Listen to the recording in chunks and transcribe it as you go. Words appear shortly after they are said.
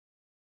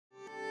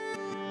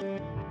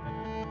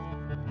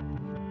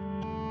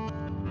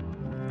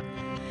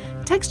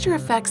Texture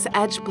Effects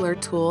Edge Blur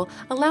tool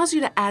allows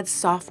you to add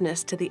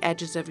softness to the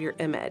edges of your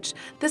image.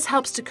 This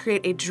helps to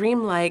create a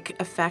dreamlike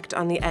effect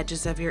on the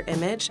edges of your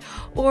image,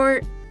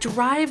 or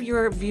drive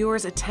your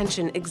viewer's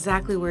attention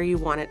exactly where you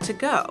want it to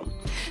go.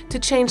 To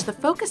change the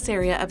focus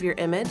area of your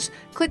image,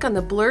 click on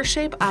the Blur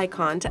Shape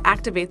icon to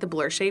activate the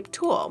Blur Shape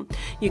tool.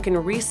 You can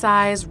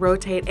resize,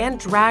 rotate, and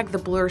drag the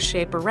blur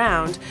shape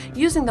around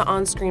using the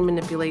on-screen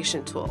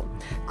manipulation tool.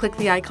 Click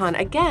the icon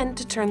again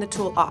to turn the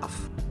tool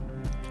off.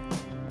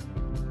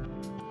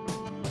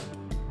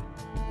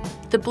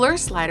 The blur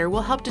slider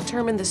will help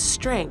determine the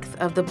strength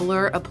of the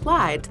blur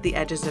applied to the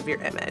edges of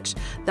your image.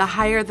 The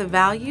higher the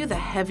value, the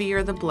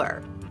heavier the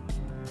blur.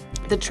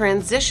 The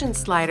transition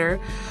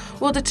slider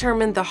will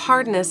determine the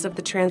hardness of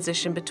the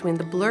transition between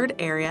the blurred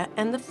area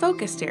and the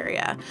focused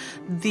area.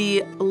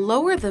 The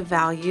lower the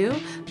value,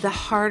 the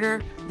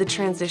harder the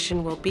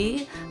transition will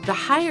be. The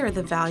higher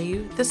the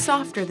value, the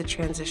softer the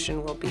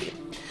transition will be.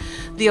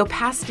 The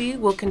opacity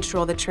will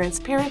control the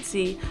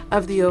transparency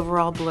of the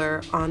overall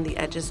blur on the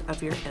edges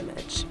of your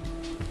image.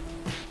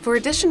 For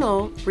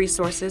additional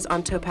resources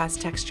on Topaz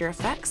Texture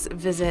Effects,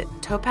 visit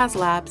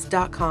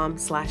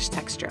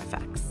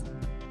topazlabs.com/textureeffects.